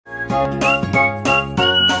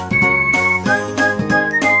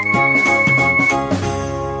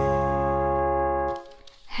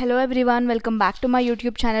Hello everyone, welcome back to my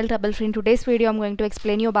YouTube channel Trouble Free. In today's video I'm going to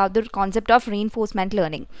explain you about the concept of reinforcement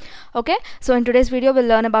learning. Okay, so in today's video we'll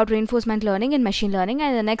learn about reinforcement learning in machine learning,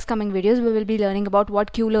 and in the next coming videos we will be learning about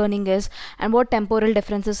what Q learning is and what temporal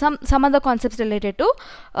differences, some other concepts related to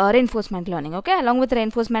reinforcement learning. Okay, along with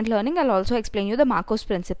reinforcement learning I'll also explain you the Markovs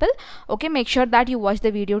principle. Okay, make sure that you watch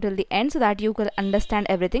the video till the end so that you can understand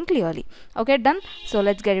everything clearly. Okay, done. So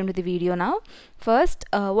let's get into the video now. First,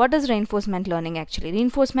 what is reinforcement learning actually?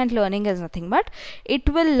 Reinforcement learning is nothing but it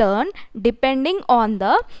will learn depending on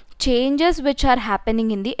the changes which are happening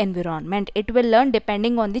in the environment. It will learn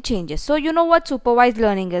depending on the changes. So you know what supervised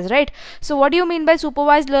learning is, right? So what do you mean by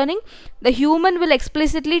supervised learning? The human will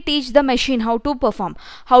explicitly teach the machine how to perform,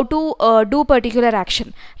 how to do particular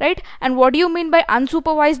action, right? And what do you mean by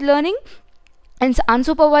unsupervised learning? In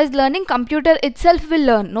unsupervised learning, computer itself will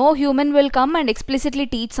learn. No human will come and explicitly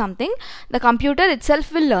teach something. The computer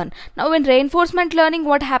itself will learn. Now in reinforcement learning,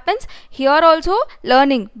 what happens? Here also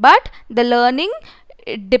learning, but the learning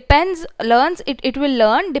it will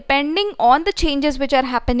learn depending on the changes which are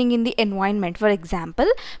happening in the environment. For example,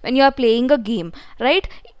 when you are playing a game, right?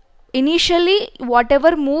 Initially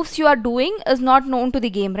whatever moves you are doing is not known to the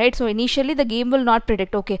game, right? So initially the game will not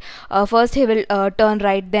predict, okay, first he will turn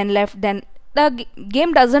right, then left, then the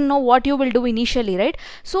game doesn't know what you will do initially, right?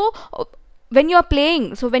 So when you're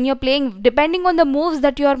playing, depending on the moves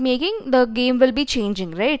that you are making, the game will be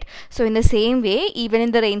changing, right? So in the same way, even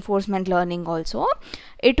in the reinforcement learning also,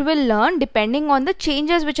 it will learn depending on the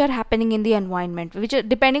changes which are happening in the environment,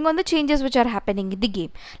 depending on the changes which are happening in the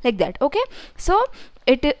game, like that. Okay, so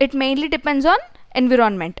it mainly depends on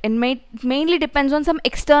environment and mainly depends on some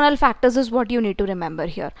external factors is what you need to remember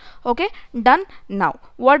here. Okay, done. Now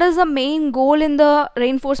what is the main goal in the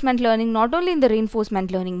reinforcement learning? Not only in the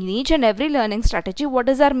reinforcement learning, in each and every learning strategy, what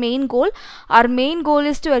is our main goal? Our main goal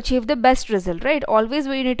is to achieve the best result, right? Always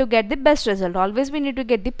we need to get the best result, always we need to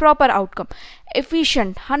get the proper outcome,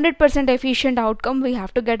 efficient, 100% efficient outcome we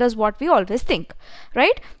have to get, is what we always think,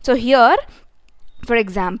 right? So here, for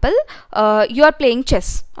example, you are playing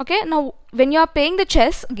chess. Okay, now when you are playing the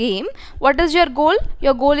chess game, what is your goal?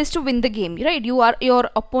 Your goal is to win the game, right? Your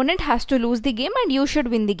opponent has to lose the game and you should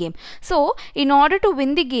win the game. So in order to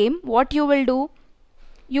win the game, what you will do?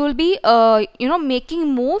 You will be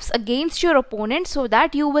making moves against your opponent so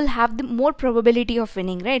that you will have the more probability of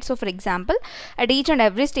winning, right? So for example, at each and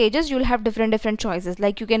every stages you will have different choices.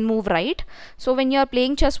 Like you can move right. So when you are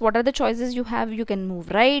playing chess, what are the choices you have? You can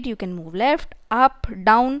move right, you can move left, up,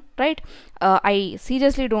 down, right? I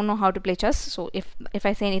seriously don't know how to play chess, so if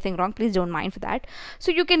I say anything wrong, please don't mind for that. So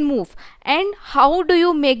you can move. And how do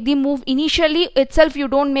you make the move? Initially itself you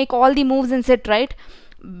don't make all the moves and sit, right?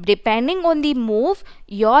 Depending on the move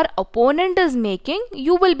your opponent is making,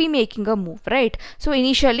 you will be making a move, right? So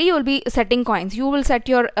initially you will be setting coins. You will set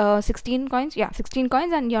your 16 coins, yeah, 16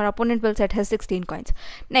 coins, and your opponent will set his 16 coins.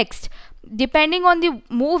 Next, depending on the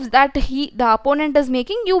moves that the opponent is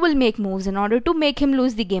making, you will make moves in order to make him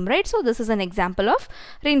lose the game, right? So this is an example of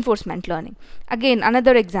reinforcement learning. Again,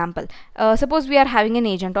 another example, suppose we are having an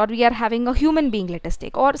agent, or we are having a human being, let us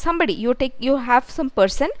take, or somebody, you have some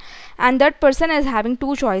person, and that person is having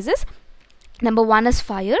two choices. Number one is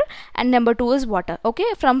fire and number two is water. Okay,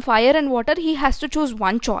 from fire and water he has to choose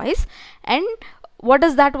one choice. And what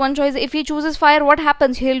is that one choice? If he chooses fire, what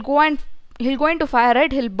happens? He'll go into fire,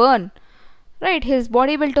 right? He'll burn, right? His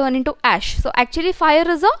body will turn into ash. So actually fire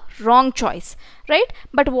is a wrong choice, right?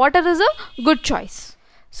 But water is a good choice.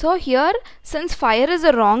 So here, since fire is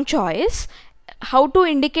a wrong choice, how to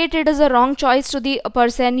indicate it is a wrong choice to the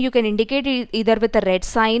person? You can indicate it either with a red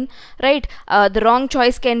sign, right? The wrong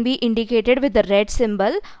choice can be indicated with the red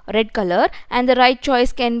symbol, red color, and the right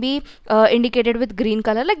choice can be indicated with green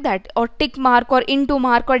color, like that, or tick mark, or into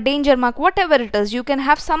mark, or danger mark, whatever it is. You can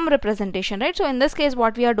have some representation, right? So in this case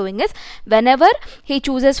what we are doing is, whenever he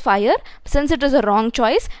chooses fire, since it is a wrong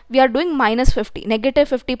choice, we are doing -50,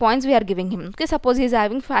 -50 points we are giving him. Okay, suppose he is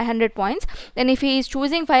having 500 points, then if he is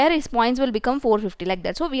choosing fire, his points will become 450, like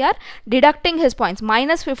that. So we are deducting his points.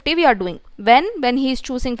 -50 we are doing when he is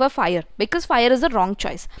choosing for fire, because fire is the wrong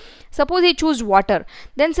choice. Suppose he choose water,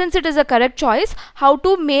 then since it is a correct choice, how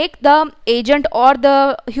to make the agent or the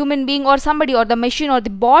human being or somebody or the machine or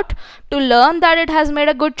the bot to learn that it has made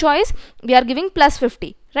a good choice? We are giving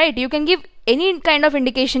 +50, right? You can give any kind of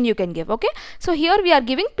indication you can give. Okay, so here we are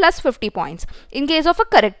giving +50 points in case of a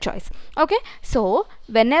correct choice. Okay, so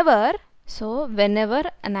whenever So whenever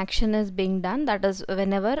an action is being done, that is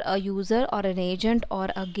whenever a user or an agent or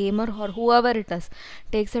a gamer or whoever it is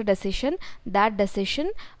takes a decision, that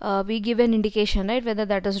decision we give an indication, right, whether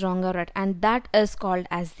that is wrong or right, and that is called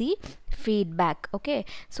as the feedback. Okay,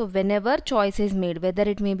 so whenever choice is made, whether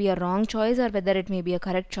it may be a wrong choice or whether it may be a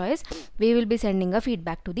correct choice, we will be sending a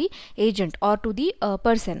feedback to the agent or to the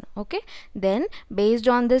person. Okay, then based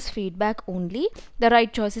on this feedback only the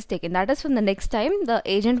right choice is taken. That is, from the next time the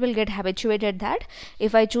agent will get habituated that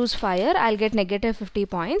if I choose fire, I'll get negative 50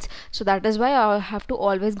 points. So that is why I have to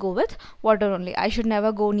always go with water only. I should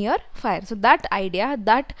never go near fire. So that idea,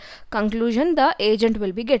 that conclusion the agent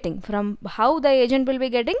will be getting. From how the agent will be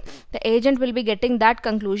getting? The agent will be getting that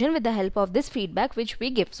conclusion with the help of this feedback which we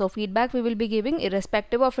give. So feedback we will be giving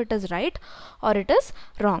irrespective of it is right or it is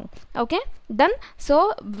wrong. Okay, done.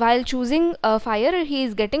 So while choosing fire, he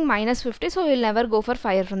is getting minus 50, so he will never go for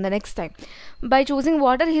fire from the next time. By choosing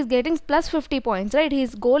water, he is getting plus 50 points, right?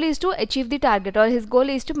 His goal is to achieve the target, or his goal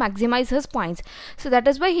is to maximize his points. So that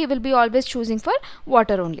is why he will be always choosing for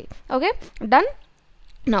water only. Okay, done.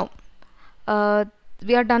 Now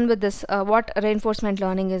we are done with this what reinforcement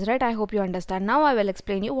learning is, right? I hope you understand. Now I will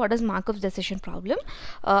explain you what is Markov's decision problem.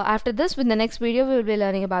 After this, with the next video, we will be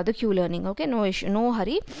learning about the Q learning. Okay, no issue, no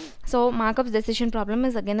hurry. So Markov's decision problem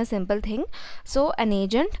is again a simple thing. So an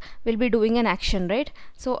agent will be doing an action, right?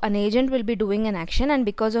 So an agent will be doing an action, and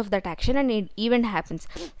because of that action an event happens,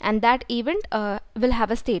 and that event will have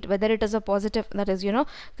a state, whether it is a positive, that is, you know,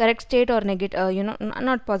 correct state, or negative, you know,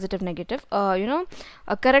 not positive, negative, you know,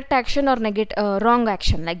 a correct action or negative, wrong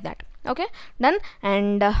action, like that. Okay, done.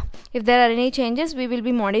 And if there are any changes, we will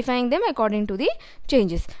be modifying them according to the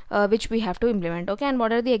changes which we have to implement. Okay, and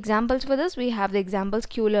what are the examples for this? We have the examples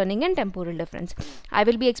Q learning and temporal difference. I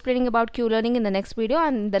will be explaining about Q learning in the next video,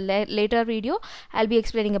 and the later video I'll be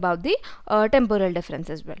explaining about the temporal difference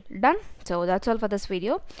as well. Done. So that's all for this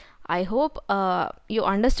video. I hope you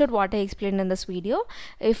understood what I explained in this video.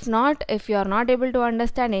 If not, if you are not able to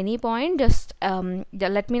understand any point, just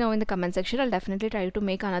let me know in the comment section. I'll definitely try to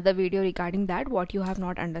make another video regarding that, what you have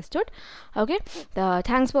not understood. Okay,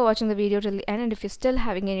 thanks for watching the video till the end, and if you're still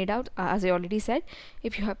having any doubt, as I already said,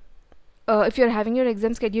 if you have if you're having your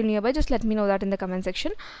exam schedule nearby, just let me know that in the comment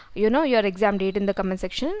section. You know, your exam date in the comment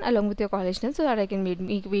section along with your college name, so that I can make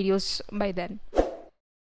videos by then.